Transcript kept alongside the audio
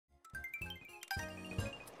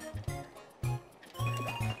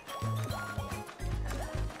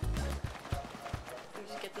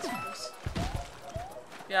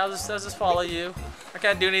Yeah, I'll just follow you. I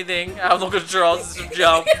can't do anything. I have no control. Just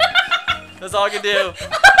jump. That's all I can do.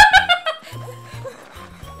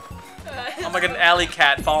 I'm like an alley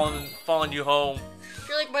cat following you home.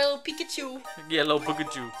 You're like my little Pikachu. Yeah, little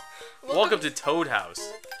Pikachu. Welcome to Toad House.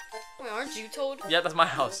 Wait, aren't you Toad? Yeah, that's my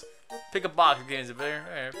house. Pick a box. Games it better.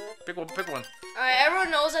 Alright, pick one. Pick one. Alright, everyone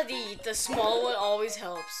knows that the small one always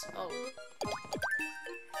helps. Oh.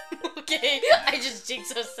 Okay, I just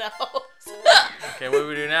jinxed ourselves. Okay, what do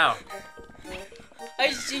we do now? I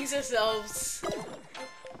just jinxed ourselves.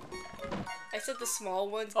 I said the small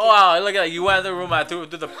ones. Oh wow! Look at that. You went in the room. I threw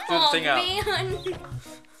the thing out. Oh man!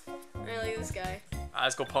 Alright, look at this guy. Alright,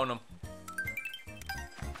 let's go pwn him.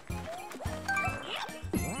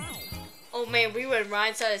 Oh man, we went right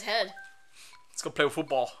inside his head. Let's go play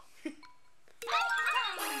football.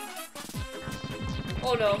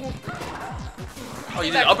 Oh no. Oh,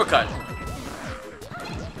 you did an uppercut.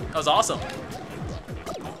 That was awesome.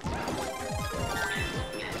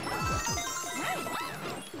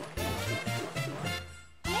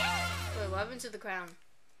 Wait, what happened to the crown?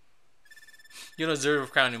 You don't deserve a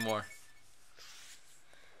crown anymore.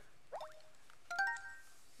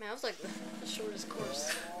 Man, that was like the shortest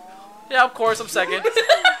course. Yeah, of course, I'm second.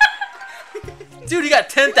 Dude, you got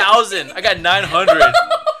 10,000. I got 900.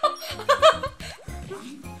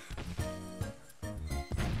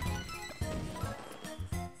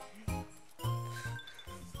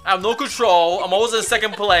 I have no control. I'm always in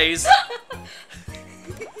second place.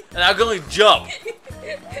 And I can only jump.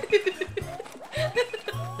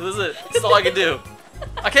 This is all I can do.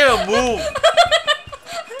 I can't even move.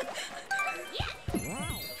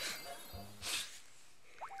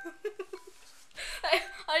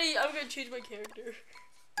 I'm gonna change my character.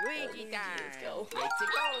 Let's go.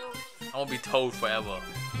 I won't be Toad forever.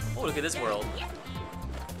 Oh, look at this world.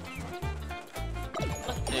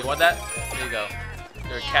 Hey, you want that? There you go.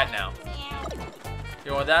 You're a cat now.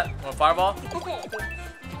 You want that? Want a fireball?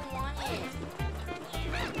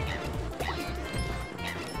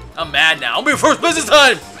 I'm mad now. I'm being first business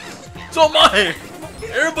time! So am I!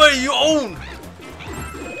 Everybody you own!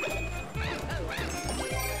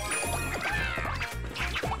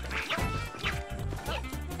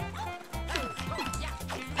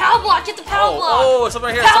 Power block! Get the power block! Oh, it's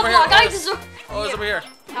over here. Power It's over block! here. I deserve. Oh, it's over here.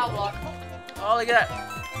 Power block. Oh, look at that.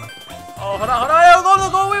 Oh, hold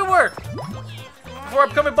on. Go away, work. Before I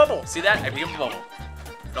become a bubble. See that? I became a bubble.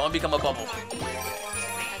 Don't become a bubble. Hey,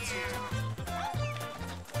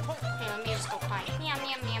 let me just go climb. Meow,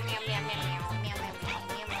 meow, meow, meow, meow, meow, meow, meow, meow,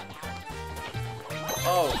 meow, meow.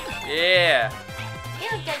 Oh, yeah.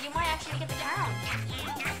 Yeah, like that, you might actually get the crown.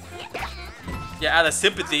 Yeah, out of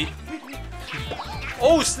sympathy.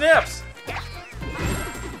 Oh, snaps.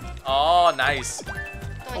 Oh, nice.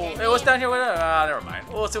 Oh, hey, what's down here? Never mind.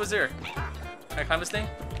 Oh, what's here? Can I climb this thing?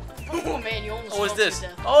 Oh man, you almost. Oh, what's this? fell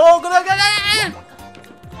to death. Oh, go.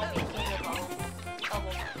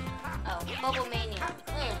 Oh, bubble mania.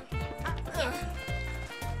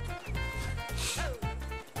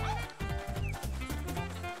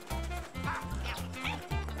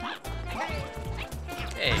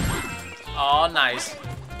 Hey. Oh, nice.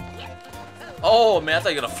 Oh, man, I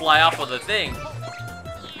thought you were gonna fly off of the thing.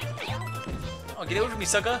 Oh, get away from me,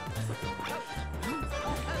 sucker.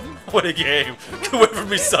 What a game. Get away from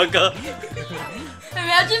me, sucker.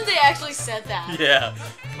 Imagine if they actually said that. Yeah.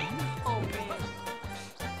 Oh man.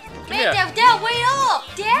 Come here. Dad, wait up!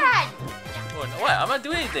 Dad! What? I'm not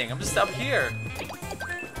doing anything. I'm just up here.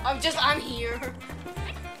 I'm here.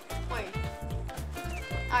 Wait.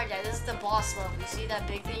 Alright, Dad, this is the boss level. You see that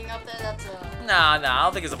big thing up there? That's a... Nah, I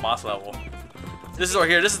don't think it's a boss level. This is over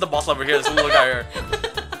here. This is the boss level here. This little guy here.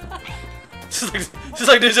 Just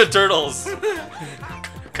like Ninja Turtles.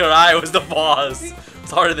 Karai was the boss.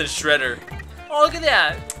 It's harder than Shredder. Oh, look at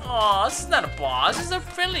that. Oh, this is not a boss. This is a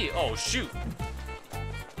friendly. Oh, shoot.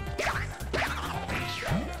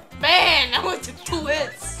 Man, that one took 2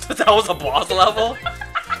 hits. That was a boss level?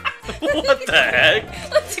 What the heck?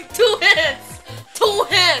 That took 2 hits. 2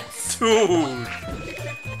 hits. Dude.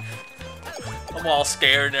 I'm all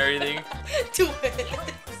scared and everything. 2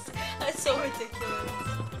 hits. That's so ridiculous.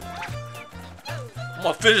 I'm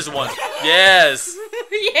gonna finish one. Yes.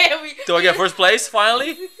 Yeah, we. Do I get first place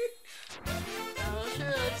finally? Oh, sure.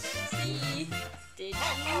 Let's see. Did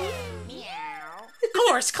you? Meow.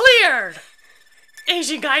 Course cleared.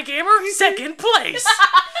 Asian guy gamer, second place.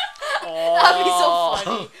 That'd be so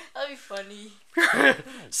funny. That'd be funny.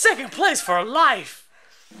 Second place for life.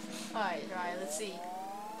 Alright, let's see.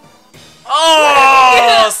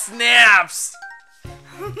 Oh, snaps.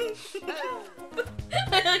 You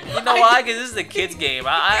know why? Because this is a kid's game.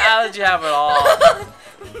 I let you have it all.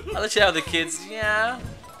 I let you have the kids. Yeah.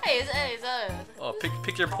 Hey, is that? Oh,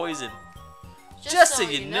 pick your poison. Just Just so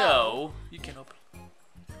you know, you can open.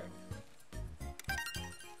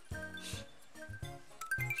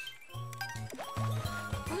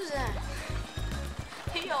 Who's that?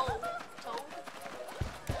 Hey yo, Toad.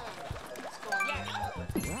 What's going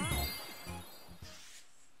on?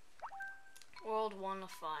 World 1 of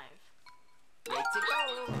 5.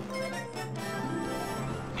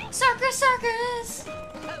 Circus, circus!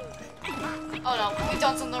 Oh no, we've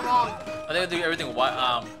done something wrong. I think I do everything.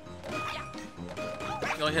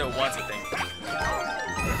 You only hit it once, I think.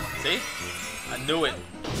 See? I knew it.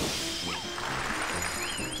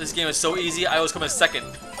 This game is so easy. I always come in second.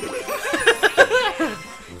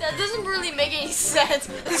 That doesn't really make any sense.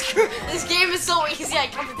 This game is so easy. I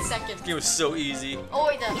come in second. This game is so easy. Oh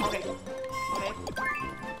wait, then okay.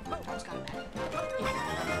 That was kind of bad.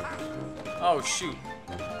 Oh shoot!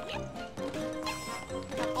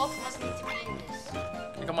 Both of us need to be in this.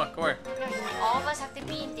 Hey, come on, come here. All of us have to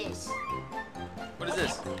be in this. What is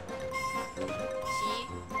this? See?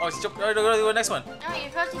 Oh, it's jump. Alright, go to the next one. No, you're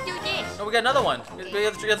supposed to do this. Oh, we got another one. You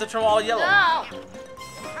have to turn them all yellow. No.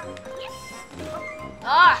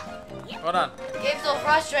 Ah! Hold on. Game's so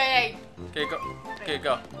frustrating. Okay, go. Okay,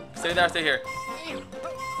 go. Stay there. Stay here.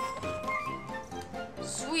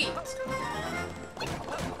 Sweet. Look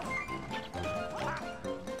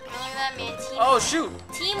at that, man. Teamwork. Oh shoot!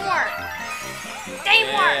 Teamwork.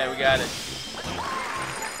 Teamwork. Yeah, we got it.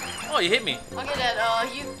 Oh, you hit me. Okay, Dad.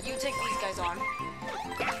 You take these guys on.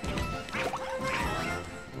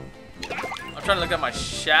 I'm trying to look at my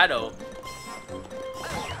shadow.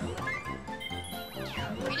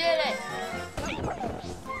 We did it.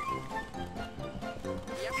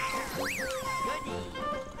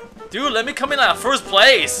 Dude, let me come in at first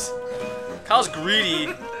place. Kyle's greedy.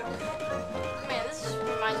 Man, this just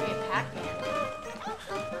reminds me of Pac-Man.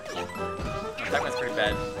 Pac-Man's pretty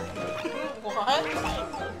bad. What?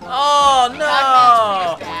 Oh no!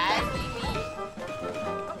 Pac-Man's pretty bad. What do you mean?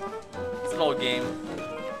 It's an old game.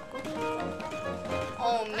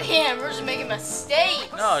 Oh man, we're just making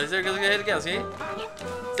mistakes. No, is there? Go hit it again. See?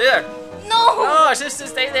 Stay there. No. Oh, just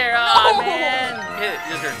stay there. Oh No. man. Hit it.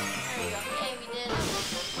 Your turn. There you go. Hey, we did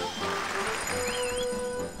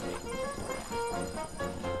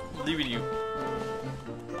it. Leaving you.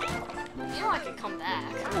 You know I can come back.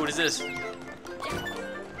 Ooh, what is this?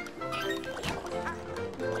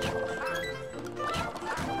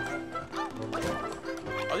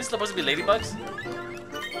 Are these supposed to be ladybugs?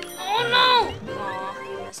 Oh no! Aw,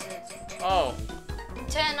 you missed it. Oh.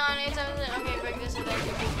 10, 9, 8, 7, 6. Okay, break this and then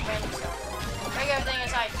you can random stuff. Break everything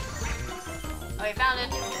inside. Okay, found it.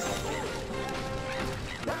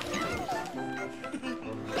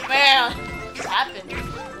 Man, what's happened?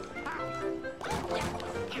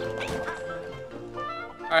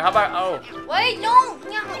 Alright, how about. Oh. Wait, no!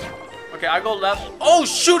 No! Okay, I go left. Oh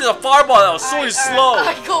shoot, it's a fireball that was so Alright, slow.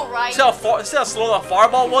 I go right. See how slow the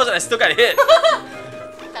fireball was, and I still got hit.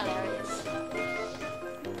 Hilarious.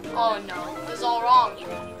 Oh no, this is all wrong.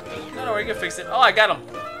 No, we can fix it. Oh, I got him.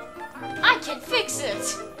 I can fix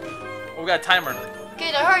it. Oh, we got a timer.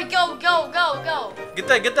 Okay, now hurry, go, go, go, go. Get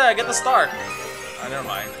the star. Oh, never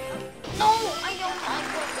mind. No, I don't.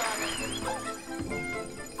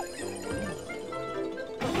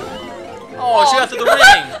 Oh, she got to the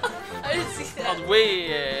ring. I didn't see I that. was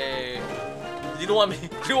way. You don't want me. You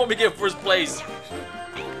don't want me to get first place.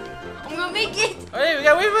 I'm gonna make it. Hey, we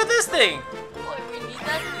got wait for this thing. Boy, we need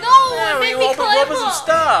that. No, Yeah, it we made me open climb some up.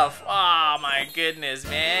 stuff. Oh my goodness,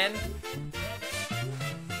 man.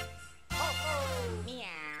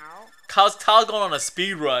 Kyle's going on a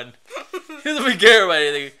speed run. He doesn't even care about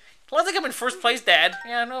anything. As long as I come in first place, Dad.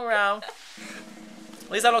 Yeah, no round.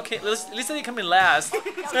 At least I don't. At least I didn't come in last.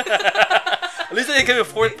 At least I didn't come in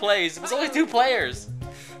fourth place. It was only 2 players.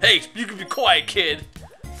 Hey, you can be quiet, kid.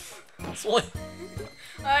 It's only...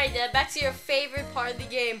 Alright, Dad, back to your favorite part of the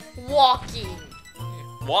game, walking.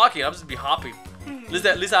 Walking, I'm just be hopping. At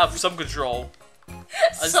least I have some control.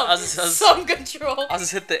 Some control. I'll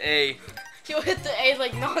just hit the A. You'll hit the A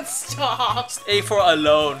like non-stop. A for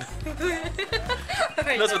alone. Alright,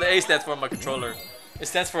 That's what the A stands for on my controller. It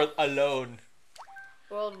stands for alone.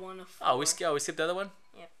 World 1 of 4. Oh, we skipped the other one?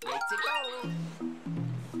 Yeah.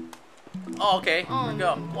 Oh, okay. Oh, Here we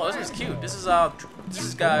go. no. Oh, this is cute. This is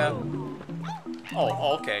guy.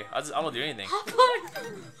 Oh, okay. I don't do anything.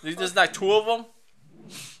 There's like 2 of them.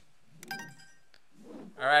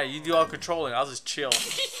 All right, you do all controlling. I'll just chill.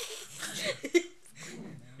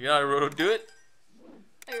 You know how to do it?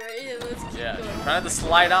 Alright, yeah, let's keep Yeah. going. Try not to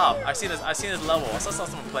slide off. I've seen this level. I saw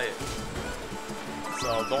someone play it.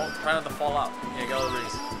 So try not to fall out. Yeah, get all the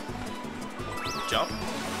rings. Jump.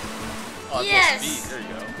 Oh, yes. Speed. There you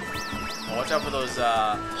go. Oh, watch out for those.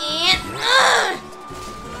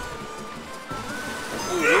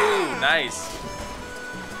 Ooh, nice.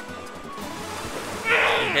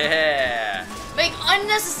 Yeah. Make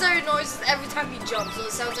unnecessary noises every time you jump, so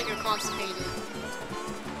it sounds like you're constipated.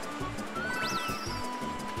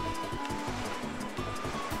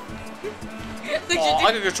 Oh,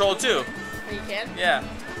 I can control it too. Oh, you can? Yeah.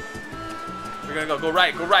 We're gonna go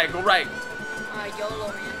right, go right, go right. YOLO,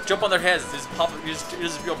 man. Jump on their heads. Just pop.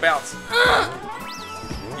 Just go bounce.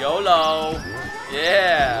 YOLO.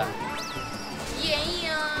 Yeah.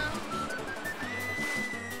 Yeah.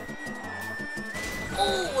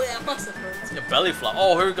 Oh, that must have hurt. Your belly flop.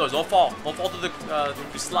 Oh, here it goes. Don't fall. Don't fall through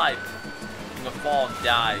the slide. You're gonna fall and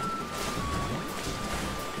die.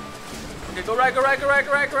 Okay, go right, go right, go right,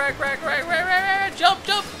 go right, go right, go right, go right, go right, right. Jump,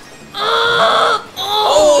 jump.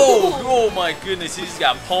 Oh my goodness, he just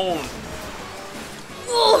got pwned.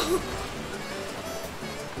 Oh.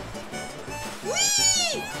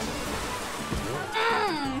 Whee!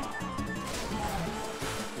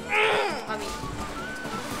 I mean.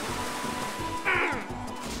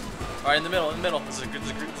 Alright, in the middle, This is a good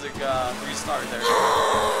restart there.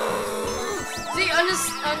 See,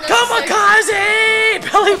 Kamikaze!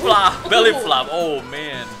 Belly flop! Belly flop. Oh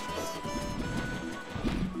man.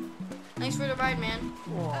 Thanks for the ride, man.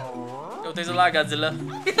 Yo, thanks a lot, Godzilla.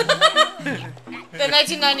 The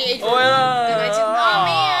 1998 one. Oh, yeah. Oh,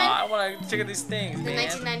 man. I want to check out these things, The man.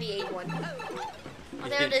 1998 one. Oh,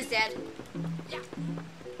 there it is, Dad.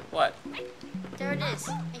 What? There it is.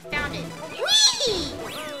 I found it. Whee!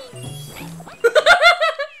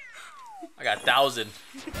 I got 1,000.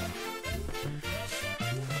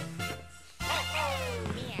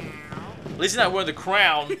 At least he's not wearing the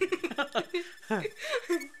crown.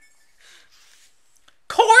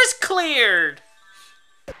 Course cleared.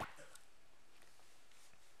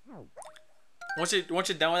 Once you're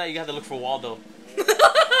done with that, you have to look for Waldo.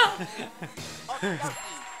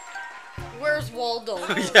 Where's Waldo?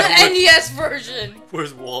 Yeah, the NES version.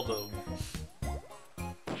 Where's Waldo?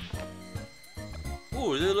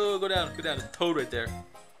 Ooh, go down. There's a toad right there.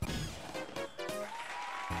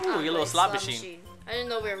 Ooh, you get a little slot machine. I didn't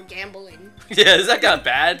know we were gambling. Yeah, is that kind of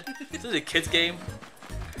bad? This is a kid's game.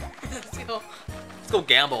 Let's go. Let's go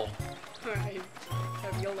gamble. Alright.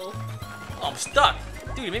 Have YOLO. Oh, I'm stuck.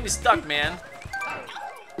 Dude, you made me stuck, man.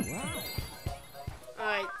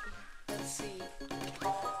 Alright. Let's see.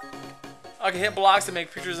 I can hit blocks to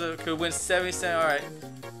make pictures of could win 70 cents. Alright.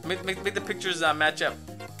 Make the pictures match up.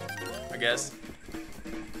 I guess.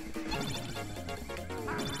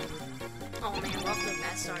 Oh man, we're off to a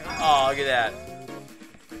bad start. Oh, look at that.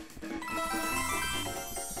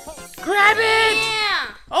 Grab it!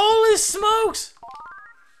 Yeah! Holy smokes!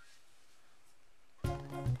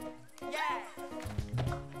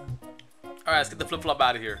 Alright, let's get the flip flop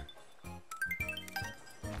out of here.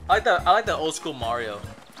 I like the old school Mario.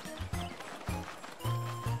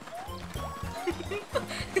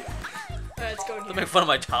 Alright, let's go in Don't here. make fun of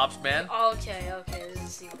my chops, man. Okay. This is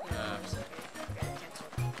single player.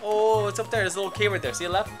 Oh, it's up there. There's a little cave right there. See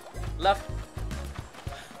it left? Left.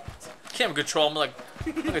 Can't control. I'm like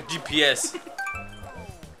a GPS.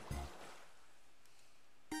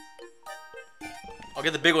 I'll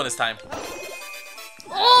get the big one this time.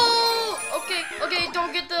 Oh! Okay,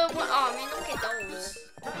 don't get the one. Oh man, don't get those.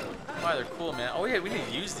 Wow, they're cool, man. Oh yeah, we need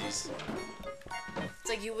to use these. It's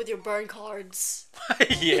like you with your burn cards.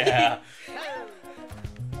 Yeah.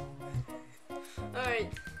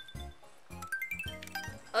 Alright.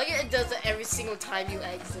 I like it does it every single time you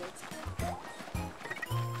exit.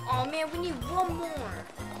 Oh man, we need one more.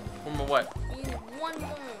 One more what? We need one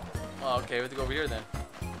more. Oh, okay, we have to go over here then.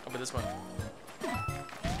 How about this one?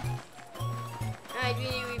 Alright, we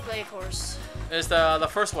need to replay, of course. It's the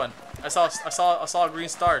first one. I saw a green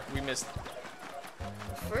star. We missed.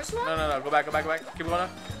 First one? No. Go back. Keep going up.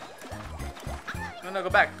 No. Go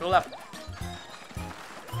back. Go left.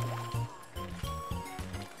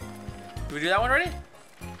 Did we do that one already?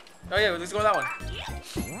 Oh yeah, let's go with that one.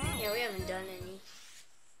 Yeah, we haven't done any.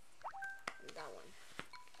 That one.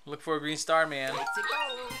 Look for a green star, man. Let's do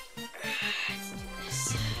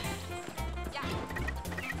this.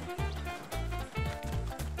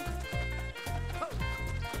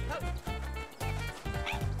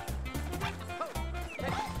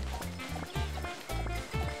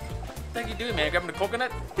 What the heck you doing, man? Grabbing the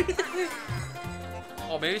coconut?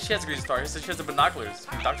 Oh, maybe she has a green star. She said she has the binoculars.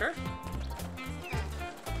 Can you talk to her?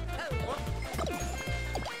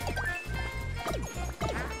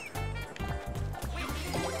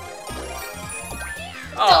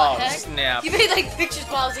 Oh, snap. You made like pictures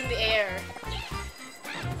while I was in the air.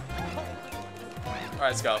 Alright,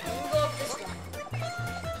 let's go. We'll go up this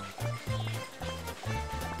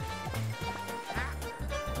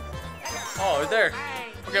Oh, we're there.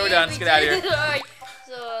 Okay, we're done. Let's get out of here. Alright,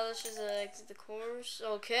 so let's just exit the course.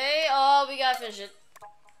 Okay, we gotta finish it.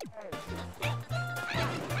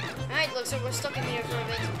 Alright, looks like we're stuck in here for a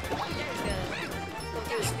bit. Just gotta go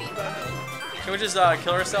through a speed run. Can we just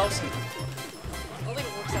kill ourselves? I don't think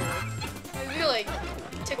it works that way. Maybe like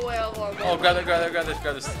take away all of our. Oh, grab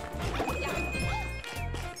this.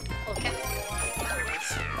 Okay.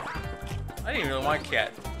 I didn't even know my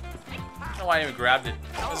cat. I don't know why I even grabbed it.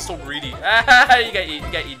 I was so greedy. Ah, you got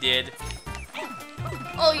you did.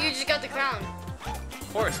 Oh, you just got the crown.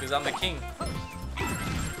 Of course, because I'm the king.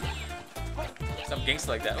 Because I'm gangsta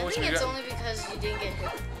like that. I think it's only because you didn't get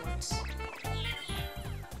hit once.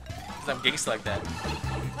 Because I'm gangsta like that.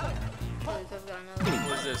 Oh, we could've got another.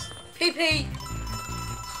 What is this? PP!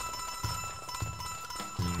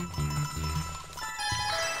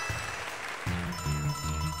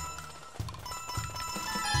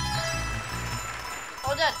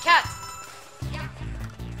 Oh, that cat!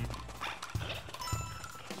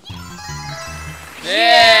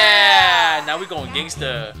 Yeah! Now we going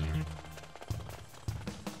gangsta.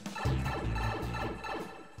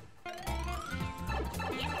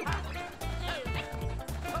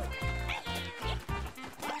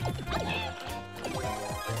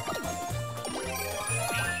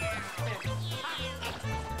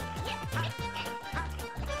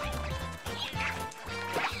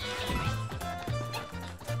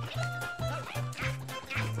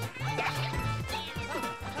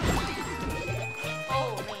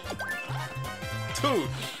 Dude,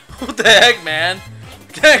 what the heck, man?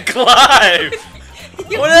 Can't climb!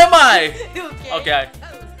 What am I? Okay.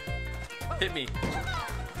 Hit me.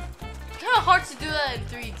 It's kind of hard to do that in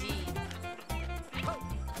 3D.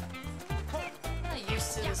 I'm not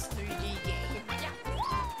used to this 3D game.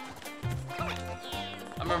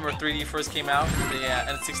 I remember 3D first came out, the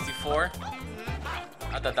N64.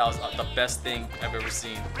 I thought that was the best thing I've ever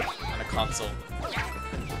seen on a console.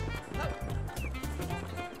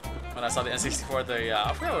 When I saw the N64,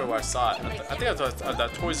 I forgot where I saw it. I think it was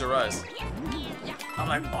at Toys R Us. I'm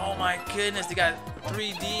like, oh my goodness, they got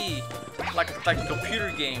 3D, like a computer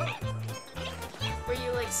game. Were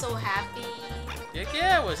you like so happy?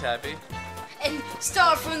 Yeah, I was happy. And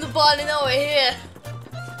start from the bottom over here.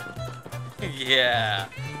 Yeah.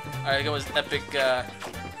 Alright, it was epic.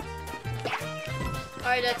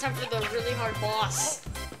 Alright, time for the really hard boss.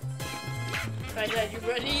 Alright, Dad, you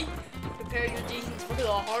ready? Prepare your demons for the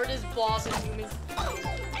hardest boss in humans.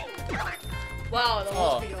 Wow, that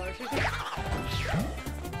must be hard.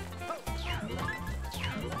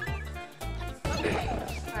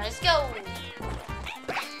 Alright, let's go.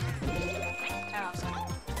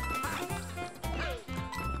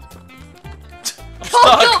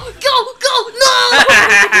 Go! No!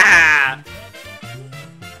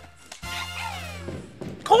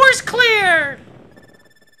 Course cleared!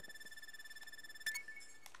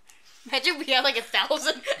 Imagine we had like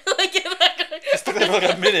 1,000. Like, It took like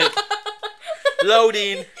a minute.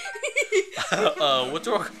 Loading. What's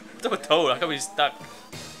wrong with Toad? How come he's stuck?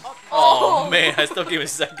 Oh man, I still gave him a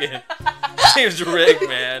second. Game's rigged,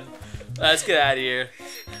 man. Let's get out of here.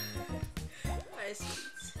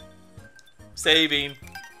 Saving.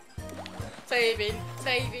 Saving.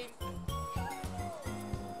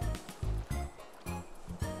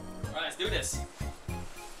 Alright, let's do this.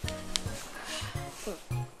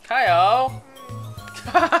 Kyle!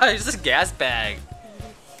 It's just a gas bag.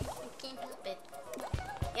 Can't help it.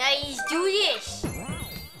 Guys, do this!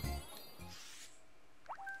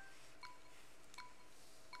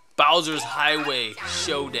 Bowser's Highway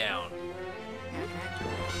Showdown.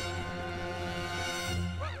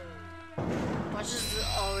 Watch this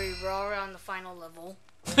we roll on the final level.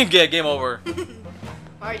 Yeah, game over.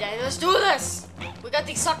 Alright, Daddy, let's do this! We got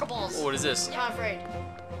these soccer balls. Oh, what is this? I'm not afraid.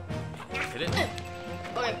 Hit it?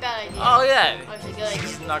 Okay, bad idea. Oh, yeah. Okay, good idea.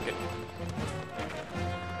 Just knock it.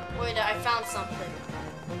 Wait, I found something.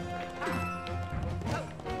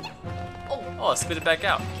 Oh, spit it back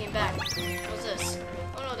out. Came back. What's this?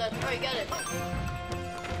 Oh no, that. Oh, you got it.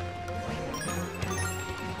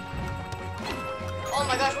 Oh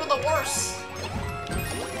my gosh, we're the worst.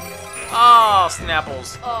 Oh,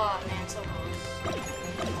 Snapples. Oh man, so close.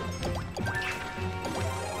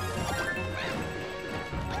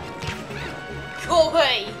 Go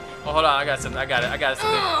away. Oh, hold on. I got something. I got it.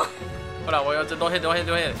 Something. Hold on. Wait, don't hit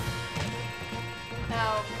it.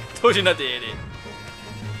 Ow. Told you not to hit it.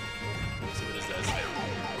 Let's see what this does.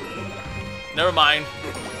 Never mind.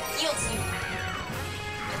 Heals you.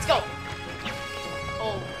 Let's go.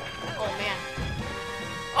 Oh man.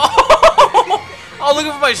 Oh,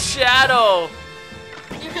 looking for my shadow.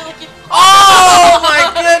 You're looking. Oh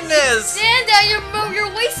my goodness. Stand there,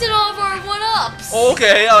 you're wasting all of our 1 ups.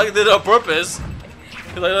 Okay, I did it on purpose.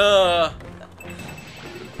 You're like,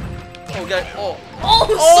 Oh, God. Oh. Oh,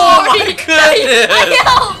 Oh sorry. my goodness. I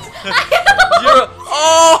helped. You're.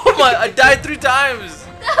 Oh my! I died 3 times.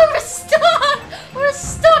 We're stuck. We're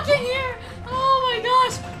stuck in here. Oh my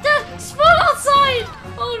gosh. Dad, spawn outside.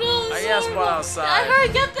 Oh no. I am spawn outside. I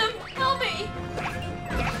heard. Get them. Help me.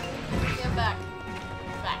 Get back.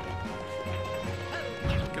 Back.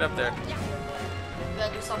 Get up there. You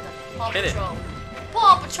gotta do something. Paw Hit it. Patrol.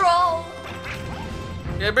 Paw Patrol.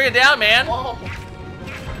 Yeah, bring it down, man. Whoa.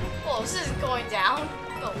 Whoa, this isn't going down.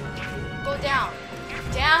 Go. Go down.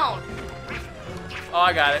 Down. Oh,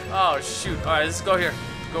 I got it. Oh, shoot. All right, let's go here.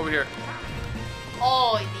 Go over here.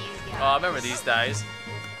 Oh, these guys. Oh, I remember these guys.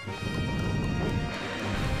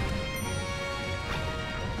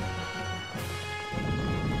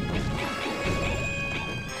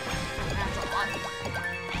 That's a lot.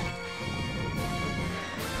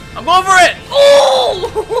 I'm going for it.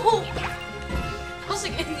 Oh! I was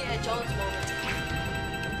like Indiana Jones moment.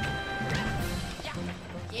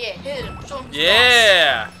 Yeah, hit him. Show him who's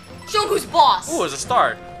Yeah. boss. Show him who's boss. Ooh, it's a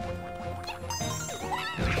start.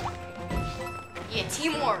 Yeah,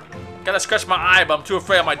 teamwork. Gotta scratch my eye, but I'm too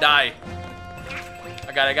afraid I might die.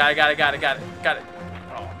 I got it. Got it.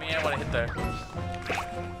 Oh man, I want to hit there.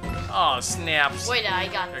 Oh, snaps. Wait, I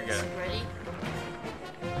got There you this. go. Ready?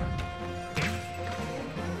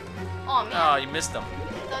 Oh man. Oh, you missed them. I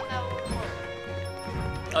thought that would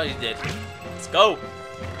work. Oh, you did. Let's go.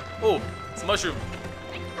 Oh, it's a mushroom.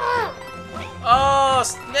 Ah! Oh,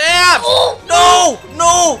 snaps! Oh!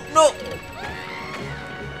 No!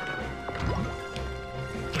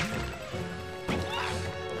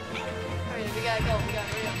 Hurry, we gotta go. We gotta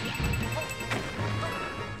hurry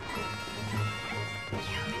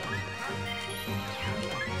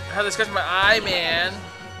I had to scratch my eye, man. up.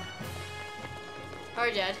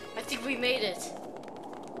 Alright, Dad. I think we made it.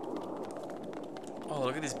 Oh,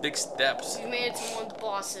 look at these big steps. We made it to one of the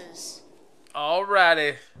bosses.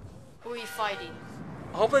 Alrighty. Who are you fighting?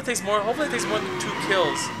 Hopefully it takes more than 2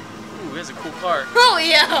 kills. Ooh, here's a cool car. Oh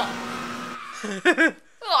yeah!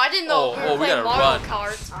 Oh, I didn't know we were we playing gotta Mario run.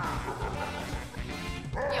 Kart.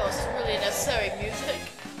 Yo, this is really necessary music.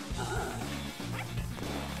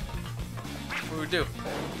 What do we do?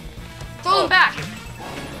 Throw him back!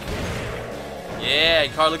 Yeah,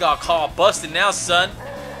 your car look all busted now, son.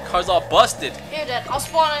 Car's all busted. Here, Dad, I'll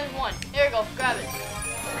spawn in one. Here we go, grab it.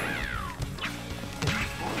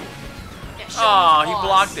 Yeah, show Oh, him he who's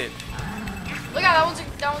blocked boss. it. Look out,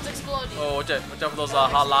 that one's exploding. Oh, watch out for those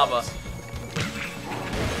hot lava.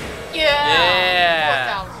 Yeah!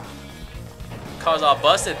 Yeah. Car's all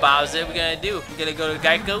busted, Bowser. What we gonna do? We gonna go to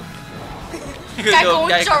Geico? We gonna Geico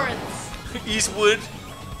to Insurance. Eastwood?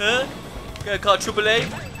 Huh? Gonna call AAA?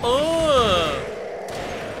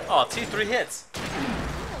 Oh, 3 hits.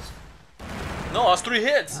 No, that's 3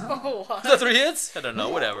 hits. Oh, Is that 3 hits? I don't know,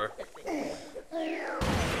 whatever.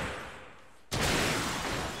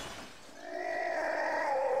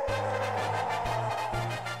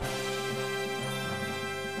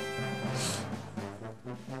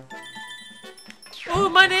 Oh,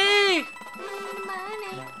 money!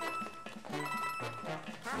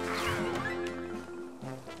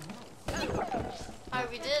 Alright,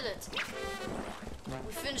 we did it.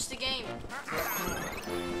 We finished the game.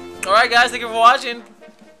 Alright, guys, thank you for watching.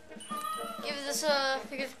 Give this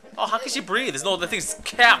Oh, how can she breathe? There's no, the thing's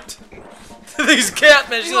capped. The thing's capped,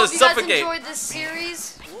 man. She's We gonna hope you guys suffocate. enjoyed this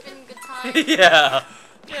series. It's been a good time. Yeah.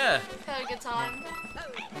 Yeah. Had a good time.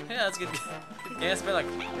 Yeah, that's good. Yeah, it's been like.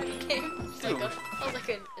 Game. It's like Dude. that was like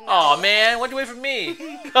an Oh man, why'd you wait for me?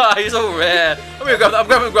 God, he's so rad. I'm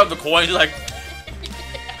gonna grab the coins. He's like,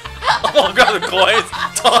 I'm gonna grab the coins,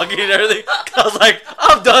 talking and everything. I was like,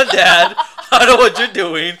 I'm done, Dad. I know what you're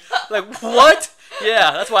doing. Like, what?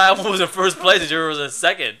 Yeah, that's why I was in first place and you was in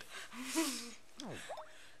second.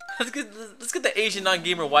 Let's get the Asian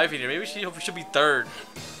non-gamer wife in here. Maybe she should be third.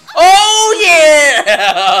 Oh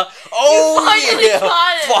yeah! Oh finally yeah!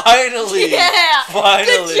 got it. Finally! Yeah! Finally!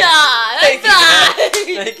 Good job! Thank High you, five!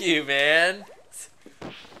 man. Thank you, man.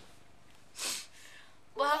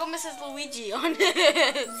 Well, how come it says Luigi on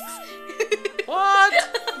it? What?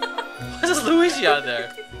 Why is Luigi on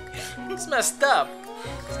there? It's messed up.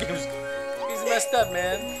 He's messed up,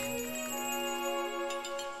 man.